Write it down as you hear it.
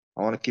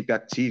I want to keep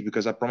active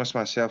because I promised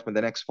myself in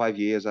the next 5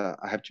 years I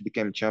have to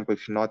become champion.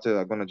 If not,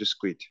 I'm gonna just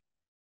quit.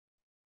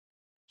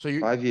 So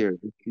you 5 years.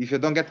 If you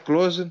don't get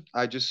close,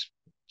 I just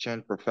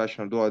change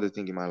professional, do other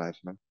thing in my life,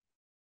 man.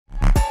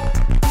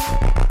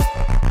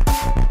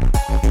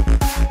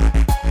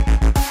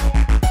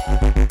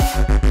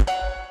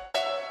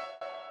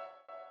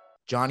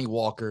 Johnny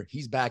Walker,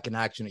 he's back in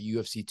action at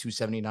UFC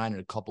 279 in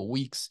a couple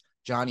weeks.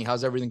 Johnny,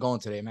 how's everything going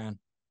today, man?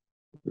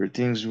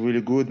 Everything's really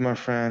good, my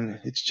friend.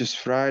 It's just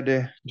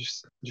Friday.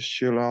 Just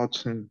chill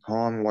out and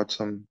home, watch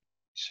some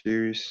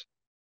series.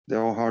 The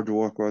all hard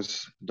work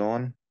was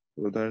done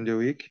during the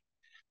week,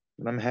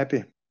 and I'm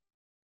happy.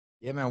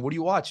 Yeah, man. What are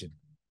you watching?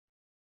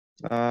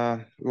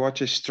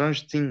 Watch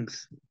Strange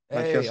Things.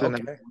 My Hey, fiance and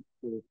okay.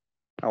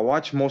 I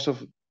watch most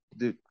of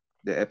the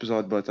the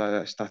episode, but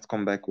I start to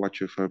come back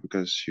watch with her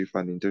because she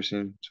find it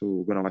interesting. So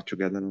we're gonna watch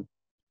together now.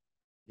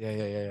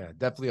 Yeah.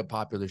 Definitely a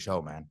popular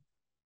show, man.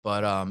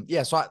 But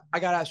yeah, so I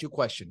gotta ask you a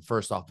question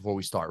first off before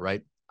we start,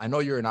 right? I know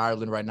you're in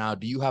Ireland right now.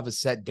 Do you have a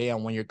set day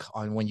on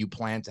when you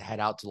plan to head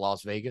out to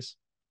Las Vegas?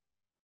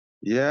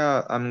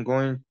 Yeah, I'm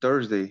going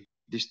Thursday.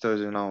 This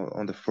Thursday now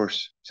on the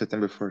first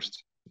September 1st.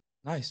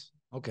 Nice.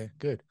 Okay,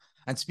 good.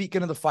 And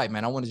speaking of the fight,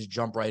 man, I wanted to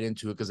jump right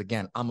into it because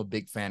again, I'm a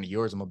big fan of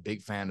yours. I'm a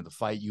big fan of the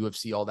fight,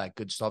 UFC, all that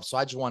good stuff. So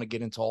I just want to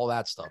get into all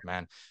that stuff,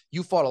 man.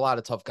 You fought a lot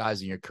of tough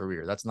guys in your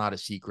career. That's not a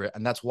secret.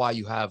 And that's why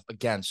you have,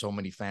 again, so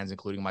many fans,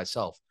 including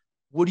myself.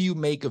 What do you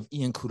make of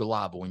Ian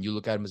Cutelaba when you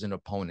look at him as an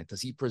opponent?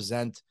 Does he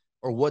present,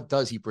 or what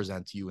does he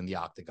present to you in the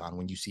octagon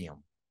when you see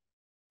him?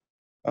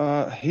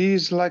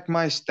 He's like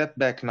my step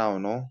back now,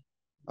 no?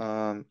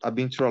 I've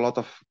been through a lot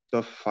of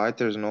tough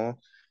fighters, no?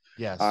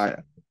 Yes. I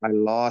I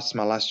lost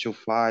my last two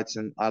fights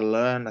and I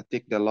learn, I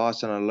take the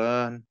loss and I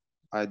learn.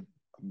 I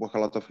work a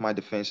lot of my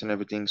defense and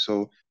everything.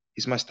 So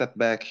he's my step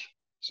back.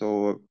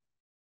 So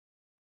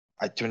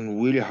I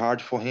train really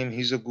hard for him.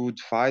 He's a good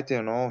fighter,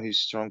 you know. He's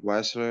strong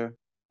wrestler.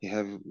 He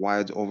have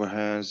wide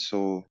overhands.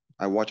 So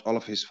I watch all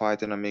of his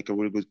fight and I make a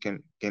really good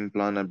game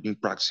plan. I've been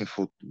practicing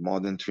for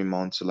more than 3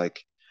 months.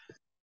 Like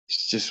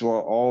it's just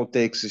what all it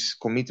takes is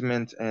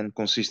commitment and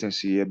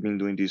consistency. I've been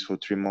doing this for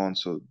 3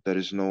 months, so there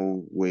is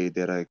no way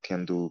that I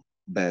can do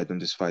bad on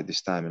this fight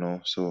this time, you know.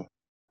 So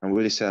I'm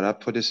really set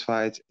up for this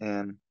fight,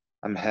 and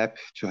I'm happy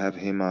to have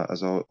him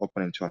as our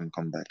opponent to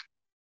come back.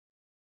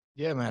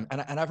 Yeah, man.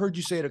 And I've heard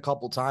you say it a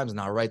couple times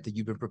now, right? That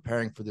you've been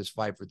preparing for this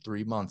fight for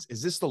 3 months.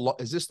 Is this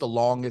the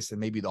longest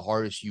and maybe the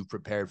hardest you've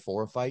prepared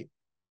for a fight?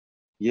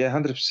 Yeah,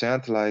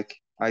 100%. Like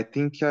I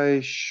think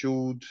I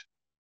should,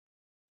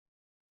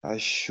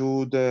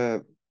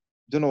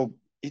 you know,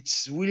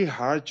 it's really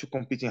hard to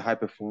compete in high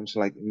performance.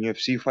 Like in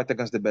UFC, you fight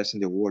against the best in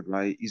the world,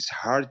 right? It's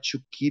hard to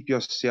keep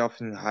yourself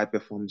in high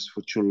performance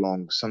for too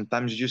long.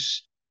 Sometimes you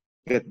just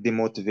get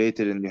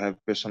demotivated and you have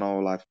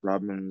personal life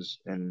problems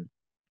and,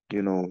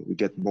 you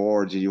get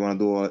bored. You want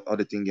to do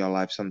other things in your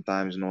life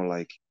sometimes,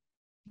 like,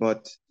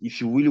 but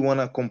if you really want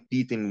to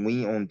compete and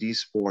win on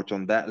this sport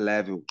on that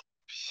level,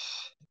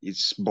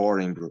 it's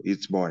boring, bro.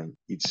 It's boring.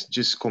 It's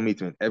just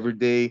commitment every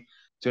day.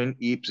 Turn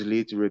eat,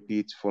 sleep,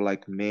 repeat for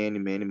like many,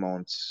 many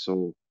months.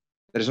 So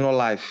there's no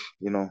life,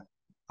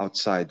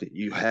 outside.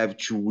 You have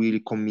to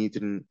really commit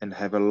and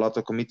have a lot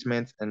of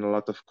commitment and a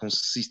lot of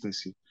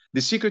consistency.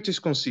 The secret is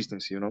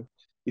consistency,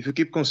 If you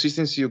keep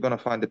consistency, you're gonna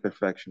find the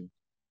perfection.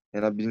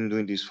 And I've been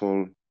doing this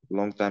for a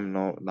long time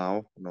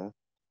now.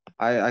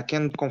 I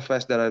can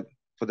confess that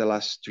for the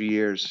last 3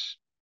 years,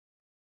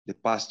 the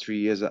past 3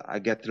 years, I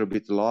get a little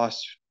bit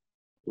lost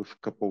with a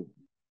couple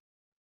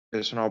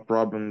personal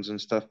problems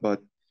and stuff.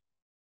 But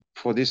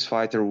for this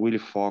fight, I really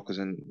focus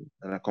and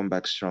I come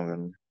back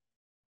stronger.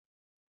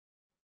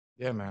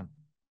 Yeah, man.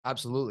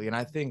 Absolutely. And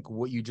I think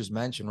what you just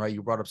mentioned, right?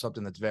 You brought up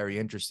something that's very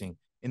interesting.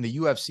 In the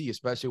UFC,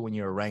 especially when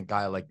you're a ranked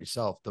guy like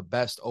yourself, the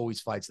best always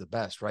fights the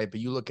best, right?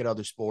 But you look at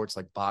other sports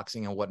like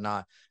boxing and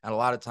whatnot, and a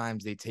lot of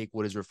times they take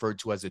what is referred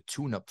to as a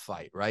tune-up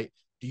fight, right?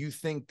 Do you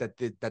think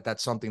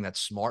that's something that's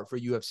smart for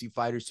UFC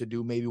fighters to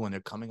do maybe when they're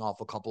coming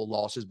off a couple of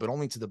losses, but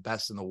only to the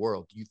best in the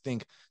world? Do you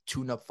think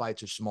tune-up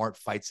fights are smart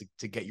fights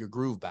to get your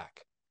groove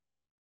back?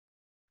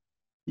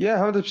 Yeah,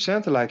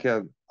 100%. Like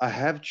I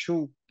have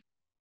to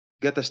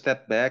get a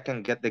step back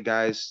and get the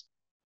guys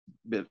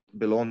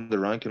below the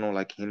rank,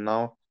 like him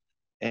now,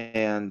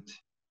 and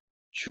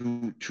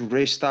to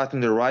restart in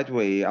the right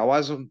way. I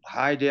wasn't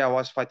high there. I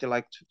was fighting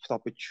like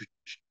top with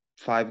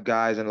five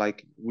guys and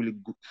like really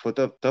good, for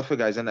tougher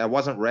guys, and I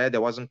wasn't ready. I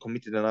wasn't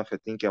committed enough. I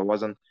think I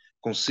wasn't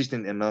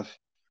consistent enough.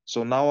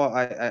 So now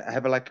I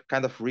have a like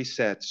kind of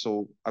reset.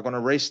 So I'm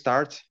gonna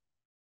restart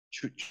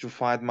to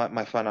find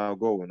my final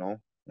goal,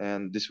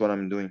 and this is what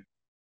I'm doing.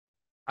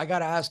 I got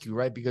to ask you,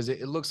 right? Because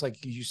it looks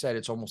like you said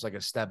it's almost like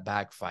a step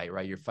back fight,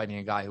 right? You're fighting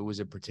a guy who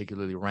isn't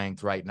particularly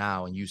ranked right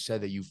now. And you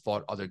said that you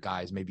fought other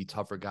guys, maybe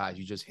tougher guys.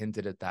 You just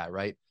hinted at that,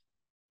 right?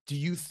 Do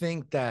you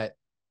think that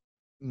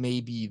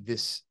maybe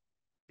this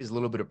is a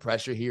little bit of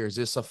pressure here? Is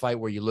this a fight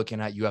where you're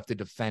looking at you have to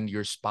defend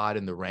your spot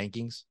in the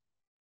rankings?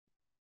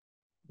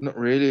 Not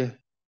really.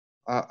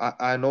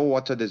 I know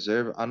what I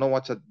deserve. I know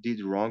what I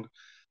did wrong.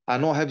 I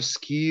know I have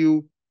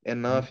skill. Mhm.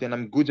 enough and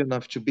I'm good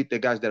enough to beat the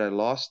guys that I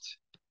lost.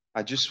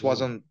 I just Absolutely.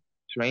 wasn't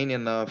trained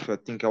enough. I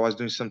think I was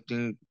doing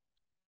something.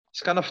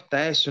 It's kind of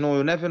test,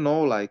 you never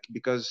know, like,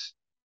 because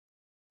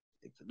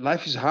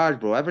life is hard,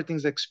 bro.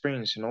 Everything's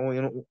experience.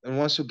 And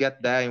once you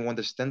get there and you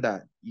understand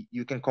that,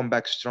 you can come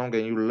back stronger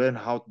and you learn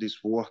how this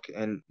work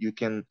and you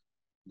can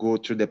go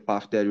through the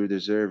path that you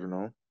deserve.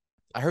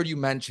 I heard you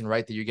mention,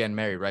 right, that you're getting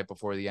married right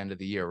before the end of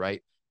the year,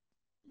 right?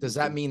 Does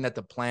that mean that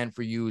the plan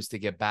for you is to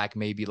get back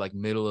maybe like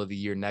middle of the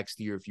year next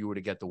year if you were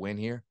to get the win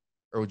here,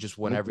 or just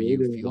Not whenever you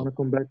really. I want feel? to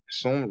come back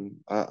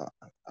soon.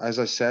 As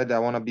I said, I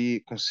want to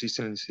be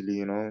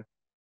consistently,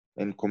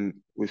 and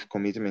with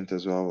commitment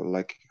as well.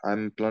 Like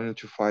I'm planning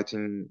to fight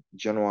in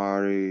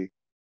January,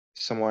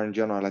 somewhere in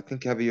January. I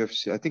think have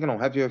UFC. I think I don't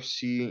have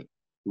UFC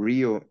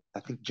Rio. I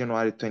think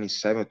January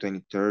 27th,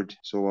 23rd.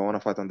 So I want to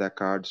fight on that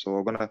card. So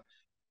I'm gonna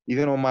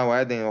even on my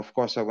wedding, of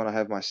course, I'm gonna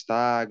have my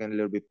stag and a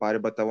little bit party,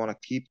 but I want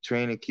to keep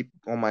training, keep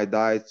on my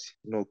diet,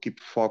 keep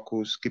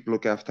focused, keep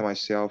looking after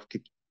myself,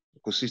 keep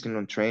consistent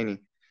on training.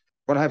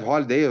 Gonna have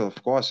holiday,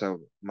 of course.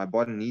 My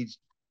body needs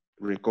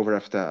recover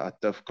after a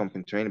tough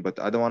company training, but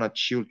I don't want to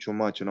chill too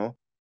much. I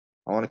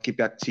want to keep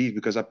active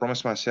because I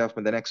promised myself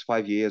in the next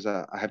 5 years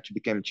I have to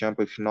become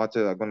champion. If not,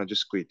 I'm gonna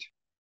just quit.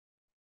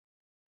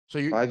 So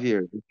you 5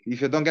 years.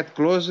 If you don't get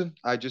close,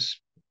 I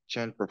just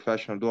change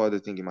professional, do other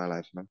thing in my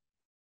life.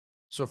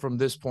 so from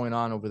this point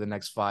on, over the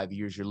next 5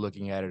 years, you're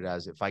looking at it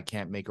as if I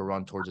can't make a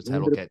run towards the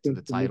title, get to 100%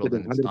 the title, committed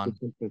then and it's done.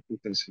 100%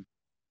 consistency.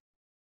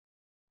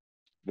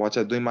 What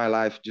I do in my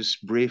life,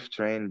 just breathe,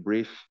 train,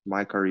 breathe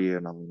my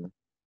career now.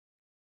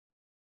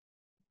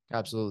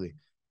 Absolutely.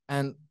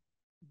 And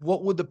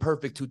what would the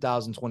perfect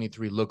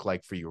 2023 look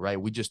like for you, right?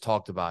 We just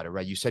talked about it,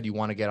 right? You said you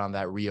want to get on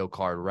that Rio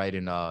card right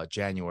in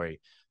January.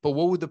 But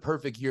what would the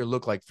perfect year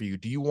look like for you?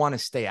 Do you want to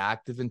stay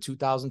active in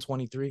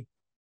 2023?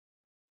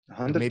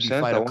 Like maybe 100%.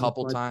 fight I a want to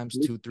couple fight times,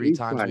 three, two, three three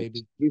times fights.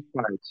 maybe? Three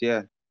fights,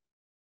 yeah.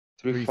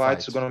 Three Three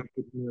fights are fights. gonna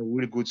put me in a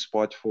really good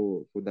spot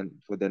for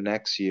the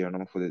next year,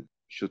 for the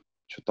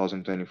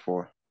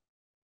 2024.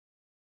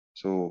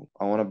 So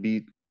I want to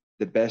be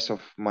the best of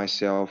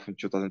myself in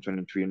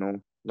 2023.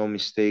 No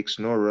mistakes,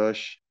 no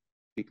rush.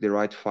 Pick the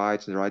right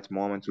fights, the right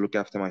moment. Look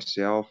after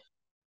myself.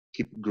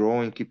 Keep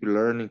growing, keep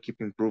learning,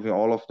 keep improving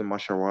all of the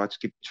martial arts.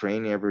 Keep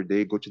training every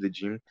day. Go to the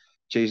gym,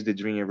 chase the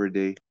dream every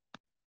day,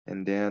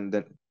 and then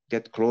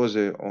get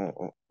closer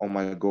on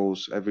my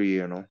goals every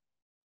year.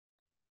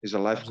 It's a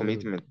life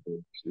Absolutely. commitment.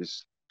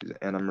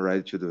 And I'm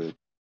ready to do it.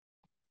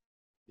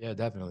 Yeah,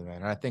 definitely,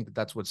 man. And I think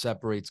that's what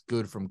separates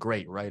good from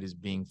great, right? Is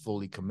being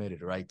fully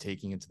committed, right?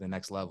 Taking it to the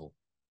next level.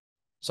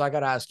 So I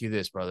got to ask you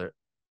this, brother.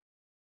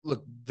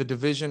 Look, the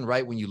division,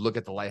 right? When you look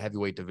at the light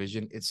heavyweight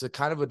division, it's a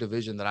kind of a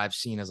division that I've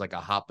seen as like a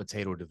hot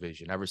potato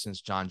division ever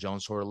since John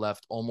Jones sort of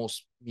left,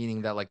 almost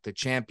meaning that like the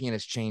champion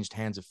has changed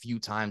hands a few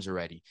times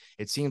already.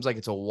 It seems like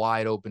it's a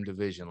wide open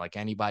division. Like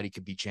anybody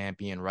could be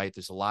champion, right?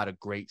 There's a lot of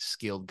great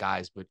skilled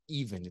guys, but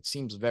it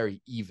seems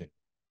very even.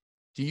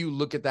 Do you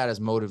look at that as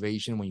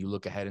motivation when you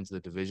look ahead into the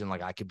division?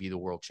 Like I could be the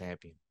world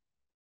champion.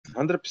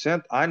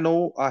 100%. I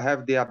know I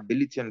have the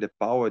ability and the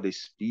power, the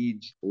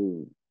speed,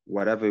 or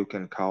whatever you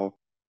can call,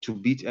 to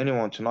beat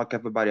anyone, to knock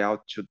everybody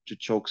out, to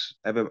choke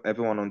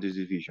everyone on this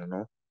division.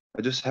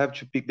 I just have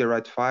to pick the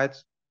right fight,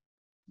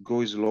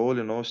 go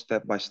slowly,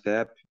 step by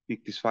step,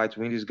 pick this fight,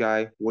 win this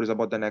guy. What is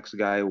about the next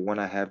guy when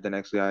I have the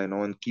next guy,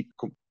 and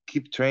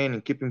keep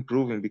training, keep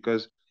improving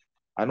because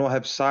I know I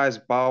have size,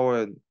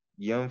 power,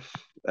 young,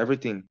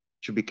 everything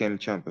to become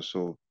champion.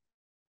 So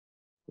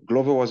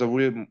Glover was a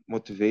real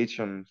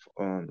motivation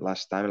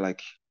last time,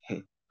 like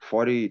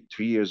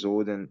 43 years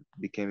old and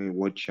became a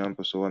world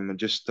champion. So I'm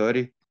just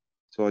 30.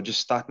 So I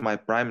just start my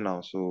prime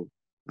now. So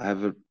I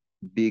have a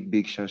big,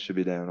 big chance to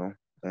be there.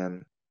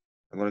 And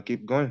I'm gonna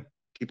keep going,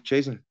 keep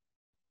chasing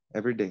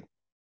every day.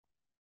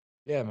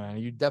 Yeah, man.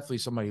 You're definitely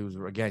somebody who's,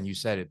 again, you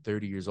said it,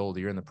 30 years old.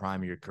 You're in the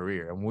prime of your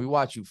career. And when we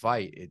watch you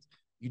fight,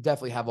 you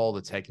definitely have all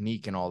the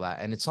technique and all that.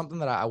 And it's something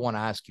that I want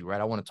to ask you, right?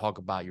 I want to talk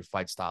about your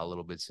fight style a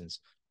little bit since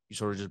you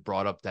sort of just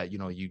brought up that,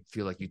 you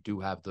feel like you do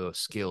have the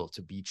skill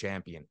to be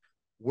champion.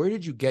 Where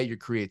did you get your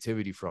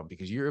creativity from?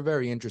 Because you're a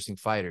very interesting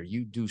fighter.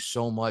 You do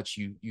so much.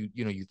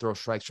 You throw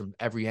strikes from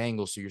every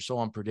angle. So you're so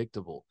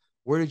unpredictable.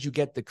 Where did you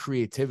get the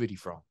creativity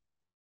from?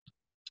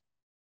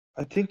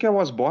 I think I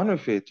was born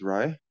with it,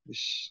 right?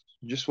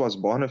 Just was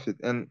born with it.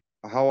 And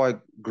how I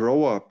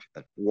grow up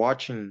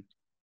watching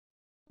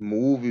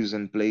movies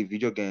and play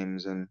video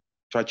games and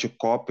try to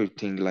copy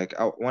things. Like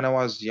when I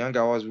was young,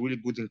 I was really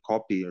good in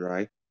copy,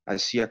 right? I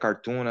see a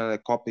cartoon and I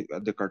copy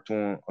the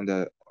cartoon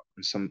on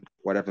some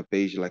whatever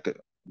page, like a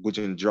good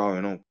in draw,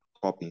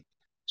 copy.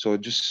 So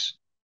just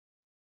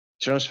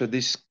transfer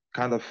this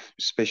kind of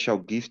special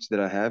gift that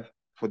I have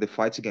for the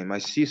fight game. I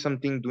see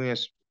something doing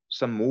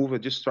some move, I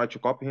just try to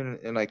copy him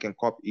and I can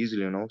copy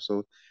easily.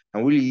 So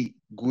I'm really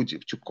good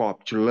to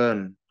copy, to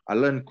learn. I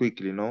learn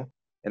quickly,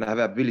 and I have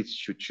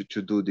ability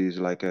to do this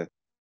like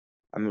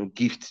I'm a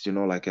gift,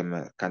 like I'm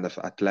a kind of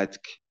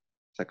athletic.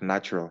 It's like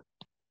natural.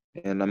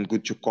 And I'm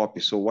good to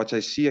copy. So what I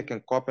see, I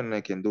can copy and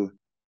I can do.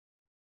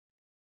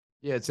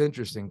 Yeah, it's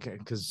interesting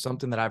because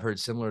something that I've heard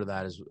similar to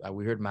that is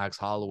we heard Max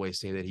Holloway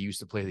say that he used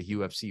to play the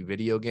UFC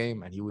video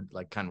game and he would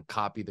like kind of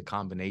copy the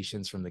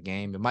combinations from the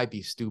game. It might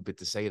be stupid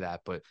to say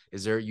that, but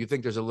you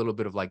think there's a little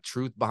bit of like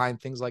truth behind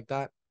things like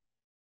that?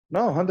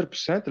 No,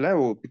 100%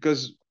 level.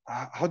 Because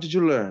how did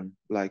you learn?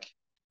 Like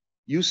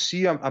you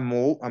see a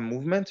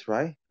movement,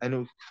 right? And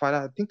you find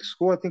out, I think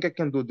school, I think I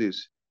can do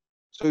this.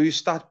 So you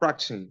start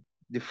practicing.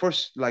 The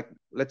first, like,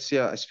 let's say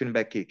a spin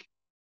back kick.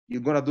 You're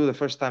gonna do the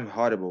first time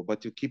horrible,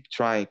 but you keep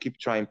trying,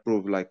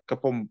 improve. Like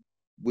couple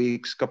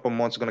weeks, couple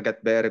months, gonna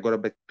get better, gonna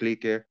be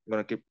quicker,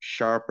 gonna keep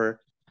sharper.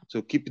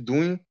 So keep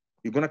doing.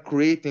 You're gonna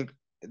create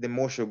the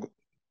motion.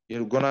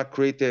 You're gonna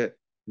create a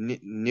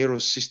neural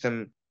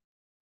system,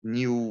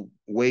 new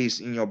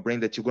ways in your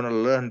brain that you're gonna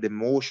learn the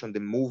motion, the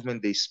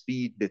movement, the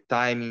speed, the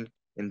timing,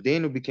 and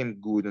then you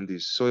became good on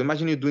this. So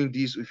imagine you doing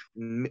this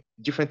with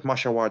different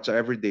martial arts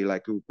every day,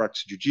 like you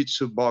practice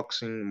jiu-jitsu,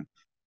 boxing,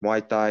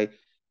 Muay Thai.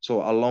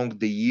 So along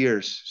the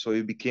years, so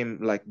you became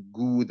like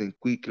good and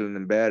quicker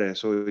and better.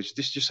 So this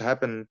just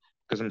happened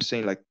because I'm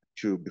saying like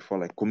to before,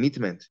 like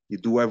commitment. You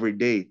do every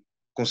day,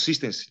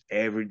 consistency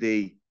every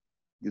day.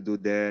 You do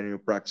that and you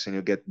practice and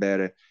you get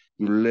better.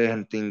 You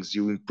learn things,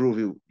 you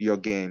improve your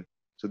game.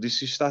 So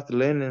this you start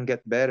learning and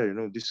get better.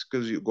 This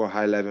because you go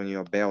high level in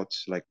your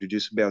belts, like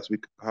jiu-jitsu belts.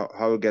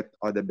 How you get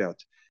other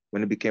belts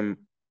when you became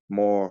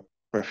more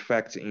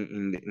perfect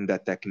in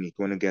that technique.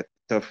 When you get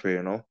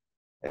tougher.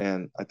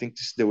 And I think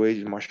this is the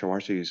way martial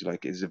arts is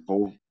like it's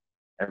evolve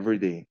every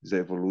day. It's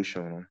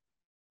evolution.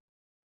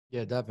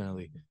 Yeah,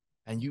 definitely.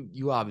 And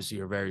you obviously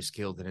are very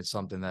skilled, and it's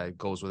something that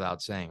goes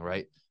without saying,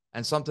 right?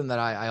 And something that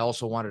I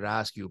also wanted to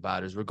ask you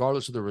about is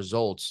regardless of the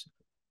results,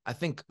 I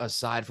think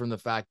aside from the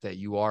fact that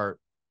you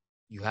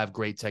have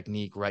great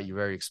technique, right? You're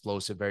very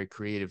explosive, very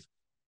creative.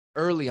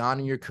 Early on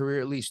in your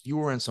career, at least, you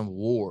were in some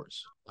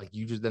wars. Like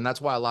you just, and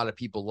that's why a lot of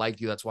people like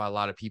you. That's why a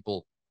lot of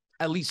people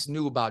at least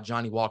knew about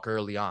Johnny Walker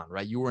early on,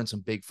 right? You were in some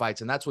big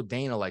fights, and that's what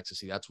Dana likes to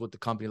see. That's what the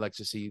company likes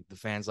to see. The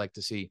fans like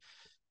to see.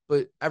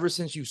 But ever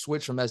since you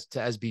switched from S to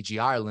SBG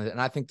Ireland,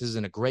 and I think this is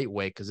in a great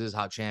way because this is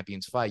how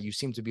champions fight, you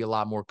seem to be a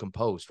lot more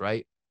composed,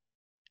 right?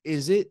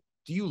 Do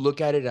you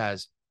look at it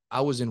as I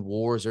was in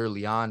wars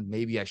early on,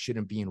 maybe I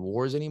shouldn't be in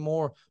wars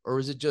anymore? Or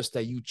is it just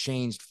that you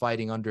changed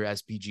fighting under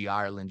SBG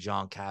Ireland,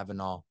 John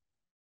Kavanagh?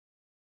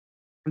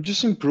 I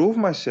just improve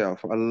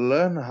myself. I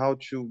learn how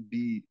to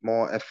be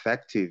more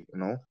effective.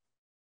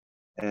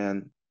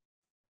 And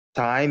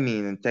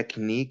timing and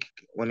technique.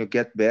 When you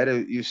get better,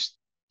 you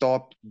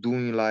stop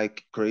doing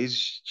like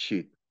crazy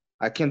shit.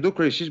 I can do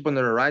crazy shit, but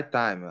at the right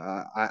time.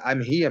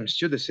 I'm here. I'm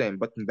still the same,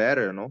 but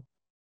better.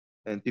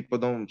 And people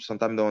don't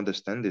sometimes don't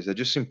understand this. I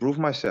just improve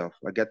myself.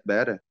 I get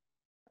better.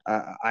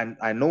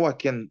 I know I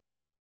can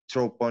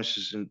throw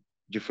punches in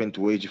different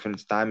ways,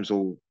 different times,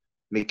 or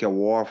make a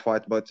war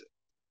fight, but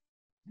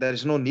there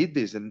is no need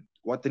this. And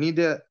what I need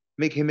to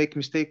make him make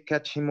mistake,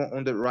 catch him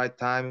on the right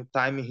time,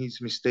 timing his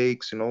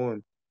mistakes,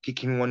 and kick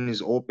him when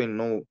he's open.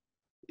 No,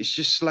 it's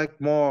just like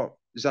more.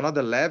 It's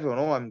another level.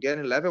 No, I'm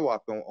getting level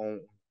up on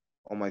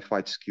my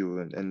fight skill,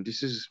 and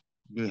this is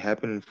been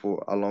happening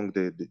for along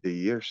the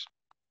years.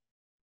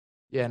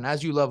 Yeah, and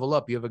as you level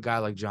up, you have a guy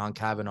like John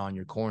Kavanagh on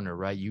your corner,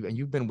 right?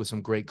 You've been with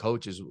some great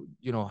coaches.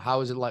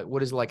 How is it like?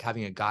 What is it like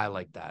having a guy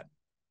like that?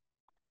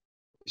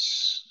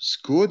 It's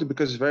good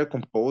because it's very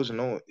composed.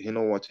 He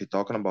know what he's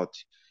talking about.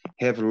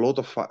 He have a lot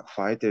of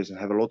fighters and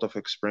have a lot of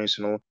experience.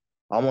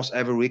 Almost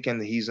every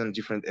weekend he's in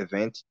different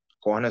event,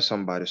 corner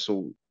somebody.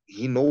 So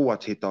he know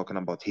what he talking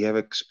about. He have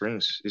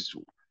experience. It's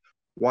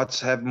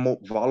what's have more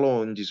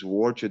value in this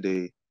world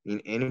today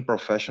in any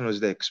professional is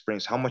the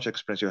experience. How much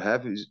experience you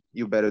have is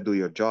you better do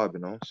your job.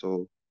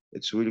 So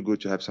it's really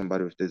good to have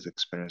somebody with this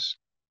experience.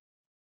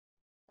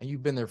 And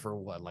you've been there for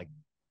what, like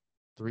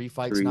 3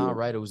 fights now, 3 years.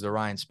 right? It was the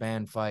Ryan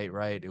Spann fight,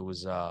 right? It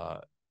was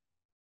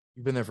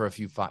you've been there for a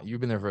few fights.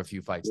 You've been there for a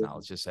few fights Yeah, now.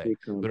 Let's just say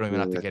six we months, don't even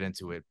have to yeah. get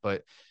into it.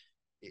 But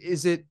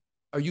is it?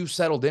 Are you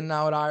settled in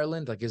now at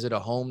Ireland? Like, is it a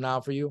home now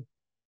for you?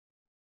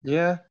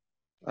 Yeah,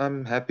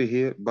 I'm happy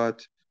here,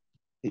 but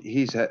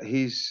he's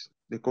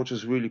the coach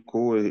is really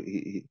cool.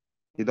 He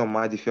don't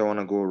mind if I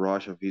wanna go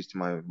Russia visit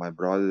my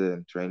brother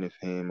and train with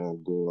him or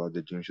go out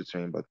the gym to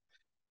train. But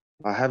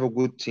I have a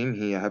good team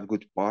here. I have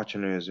good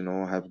partners.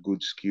 I have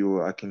good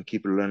skill. I can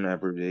keep learning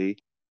every day.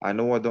 I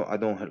know I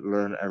don't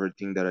learn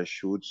everything that I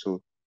should,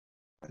 so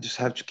I just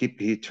have to keep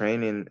he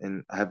training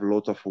and I have a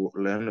lot of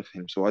learn of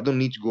him. So I don't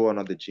need to go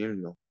another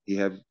gym. He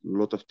have a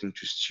lot of things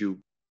to still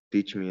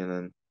teach me, and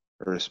then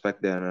I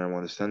respect that and I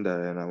understand that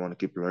and I want to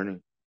keep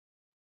learning.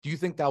 Do you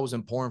think that was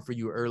important for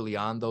you early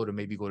on, though, to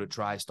maybe go to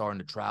TriStar and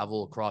to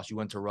travel across? You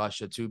went to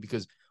Russia too,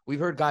 because we've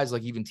heard guys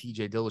like even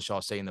TJ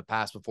Dillashaw say in the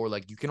past before,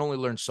 like you can only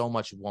learn so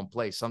much in one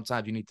place.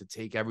 Sometimes you need to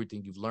take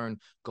everything you've learned,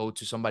 go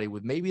to somebody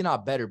with maybe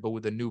not better, but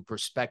with a new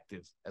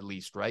perspective, at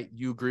least, right?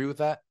 You agree with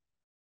that?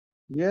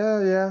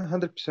 Yeah, yeah,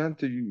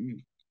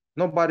 100%.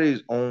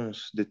 Nobody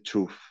owns the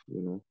truth.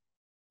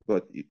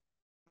 But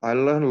I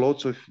learned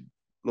lots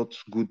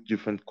good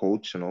different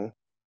coach.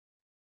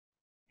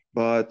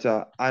 But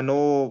I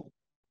know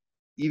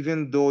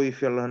even though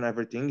if you learn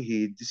everything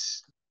here,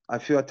 this I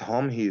feel at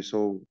home here,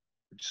 so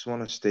I just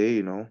want to stay,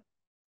 you know.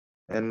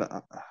 And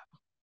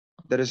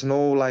there is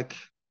no like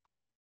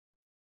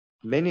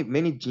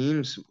many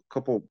teams,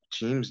 couple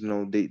teams, you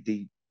know, they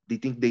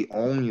think they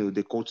own you,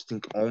 the coach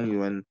think own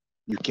you, and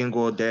you can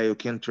go there, you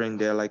can train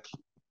there. Like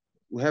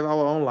we have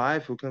our own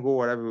life, we can go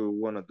whatever we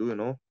want to do, you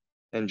know.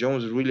 And John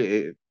was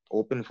really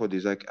open for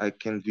this. Like I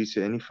can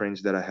visit any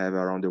friends that I have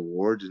around the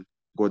world, and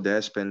go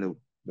there, spend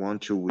 1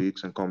 2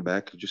 weeks, and come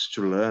back just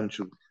to learn.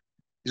 To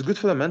it's good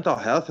for the mental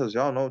health as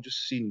well, no?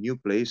 Just see new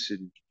places,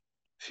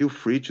 feel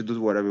free to do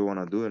whatever you want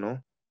to do, you know,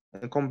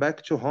 and come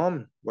back to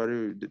home where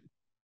you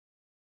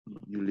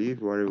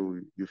live, where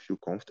you feel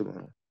comfortable. You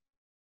know?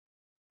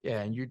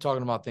 Yeah, and you're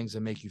talking about things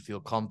that make you feel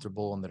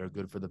comfortable and that are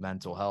good for the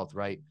mental health,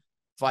 right?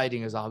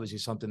 Fighting is obviously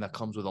something that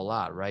comes with a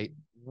lot, right?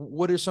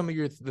 What are some of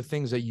the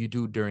things that you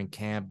do during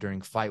camp,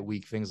 during fight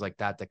week, things like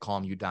that that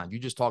calm you down? You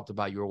just talked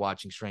about you were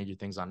watching Stranger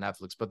Things on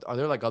Netflix, but are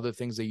there like other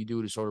things that you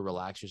do to sort of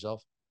relax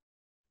yourself?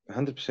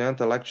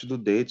 100%. I like to do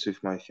dates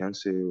with my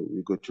fiance.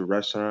 We go to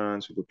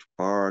restaurants, we go to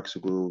parks,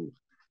 we go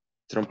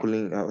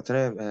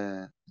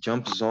trampoline,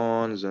 jump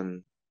zones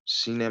and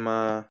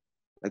cinema.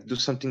 Like do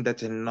something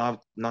that has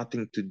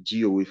nothing to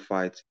deal with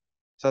fight.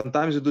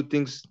 Sometimes we do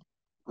things,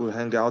 we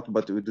hang out,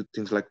 but we do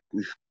things like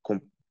with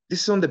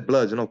this is on the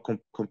blood, you know,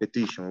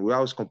 competition. We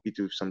always compete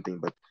with something,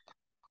 but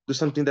do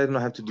something that you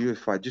don't have to deal with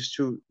fight, just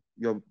to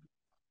you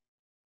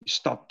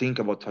stop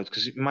thinking about fight.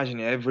 Because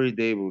imagine every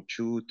day with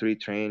 2 3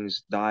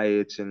 trains,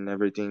 diets, and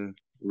everything,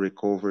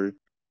 recover.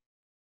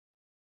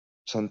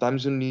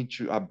 Sometimes you need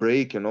to a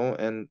break, you know,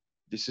 and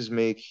this is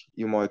make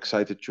you more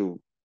excited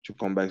to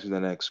come back to the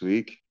next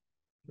week,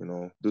 you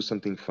know, do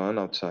something fun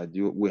outside.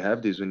 We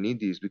have this, we need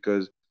this,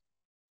 because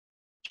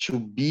to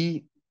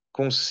be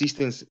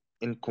consistent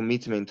and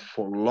commitment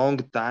for a long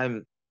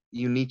time,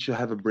 you need to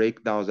have a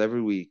breakdowns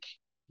every week,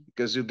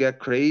 because you get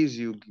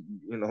crazy, you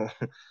know,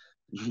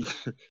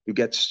 you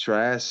get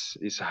stress.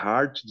 It's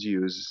hard to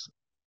use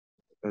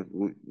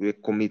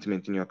with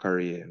commitment in your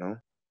career, you know.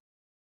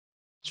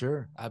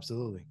 Sure,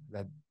 absolutely.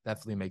 That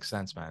definitely makes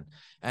sense, man.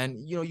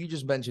 And you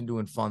just mentioned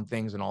doing fun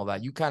things and all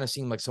that. You kind of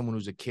seem like someone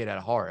who's a kid at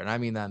heart, and I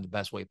mean that in the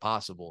best way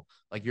possible.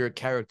 Like you're a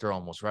character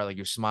almost, right? Like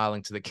you're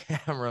smiling to the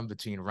camera in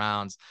between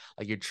rounds,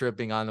 like you're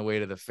tripping on the way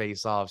to the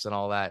face-offs and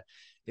all that.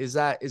 Is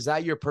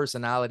that your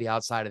personality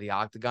outside of the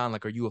octagon?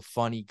 Like, are you a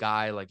funny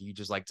guy? Like you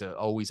just like to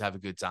always have a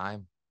good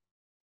time?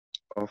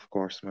 Of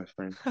course, my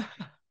friend.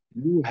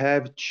 You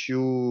have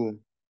to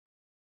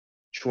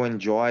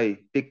enjoy,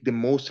 take the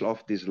most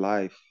of this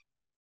life.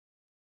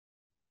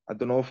 I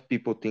don't know if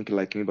people think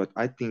like me, but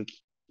I think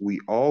we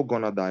all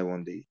gonna die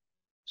one day.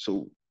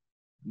 So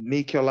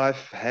make your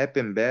life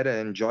happen better,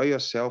 enjoy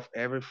yourself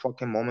every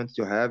fucking moment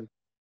you have.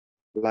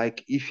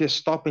 Like if you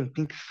stop and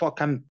think,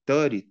 fuck, I'm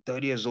 30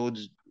 years old,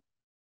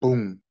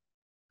 boom.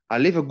 I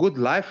live a good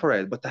life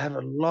already, but I have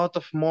a lot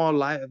of more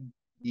life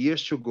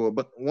years to go.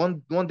 But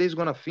one day is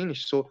gonna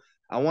finish. So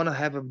I wanna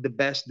have the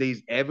best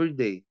days every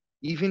day.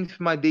 Even if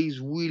my day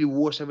is really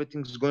worse,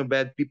 everything's going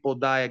bad, people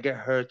die, I get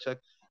hurt. Like,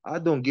 I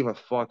don't give a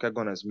fuck. I'm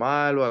gonna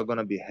smile, or I'm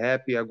gonna be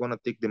happy. I'm gonna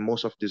take the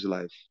most of this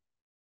life.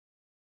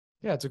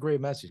 Yeah, it's a great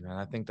message, man.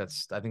 I think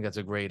that's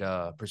a great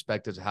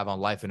perspective to have on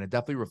life, and it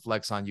definitely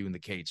reflects on you in the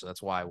cage. So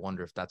that's why I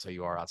wonder if that's how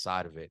you are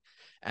outside of it.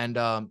 And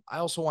I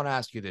also want to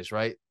ask you this,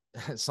 right?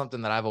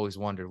 Something that I've always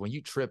wondered: when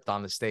you tripped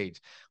on the stage,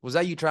 was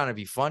that you trying to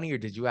be funny, or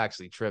did you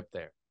actually trip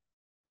there?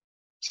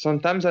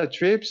 Sometimes I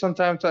trip,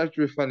 sometimes I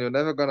trip, and you're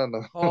never gonna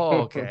Oh, know.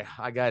 okay,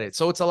 I got it.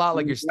 So it's a lot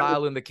like I'm your very,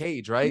 style in the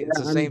cage, right? It's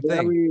yeah, the I'm same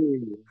thing. very,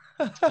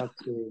 how to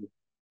say,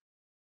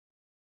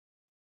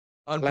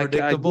 like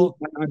Unpredictable.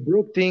 I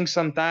broke things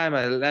sometimes.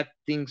 I let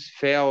things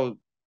fail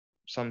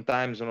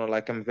sometimes. You know,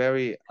 like I'm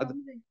very. What's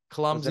the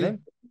Clumsy. name?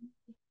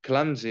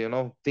 Clumsy. You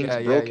know, things Yeah,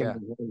 yeah, broken.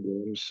 yeah.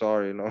 I'm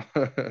sorry. You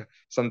know,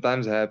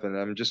 sometimes happen.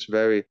 I'm just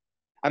very.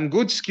 I'm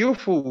good,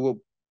 skillful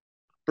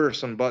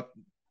person, but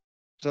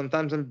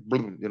sometimes I'm.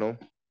 You know.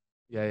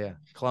 Yeah, yeah.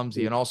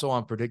 Clumsy and also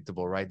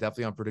unpredictable, right?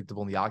 Definitely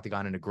unpredictable in the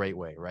octagon in a great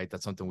way, right?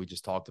 That's something we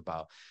just talked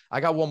about.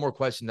 I got one more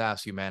question to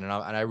ask you, man, and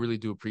I really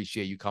do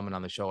appreciate you coming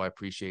on the show. I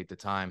appreciate the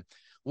time.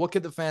 What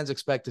could the fans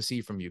expect to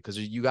see from you? Because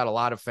you got a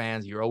lot of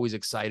fans. You're always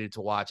excited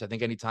to watch. I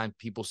think anytime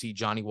people see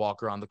Johnny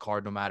Walker on the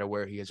card, no matter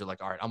where he is, they're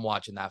like, all right, I'm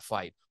watching that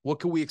fight. What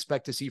can we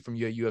expect to see from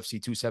you at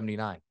UFC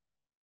 279?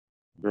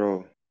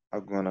 Bro,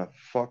 I'm gonna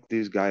fuck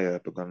this guy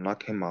up. I'm gonna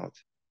knock him out.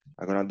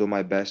 I'm gonna do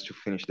my best to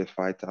finish the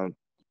fight. I'll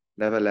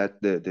never let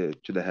the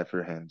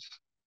heifer hands.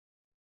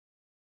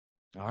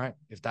 All right.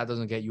 If that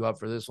doesn't get you up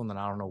for this one, then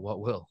I don't know what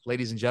will.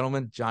 Ladies and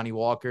gentlemen, Johnny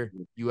Walker,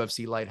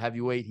 UFC light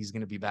heavyweight. He's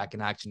going to be back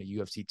in action at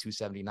UFC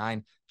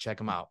 279.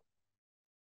 Check him out.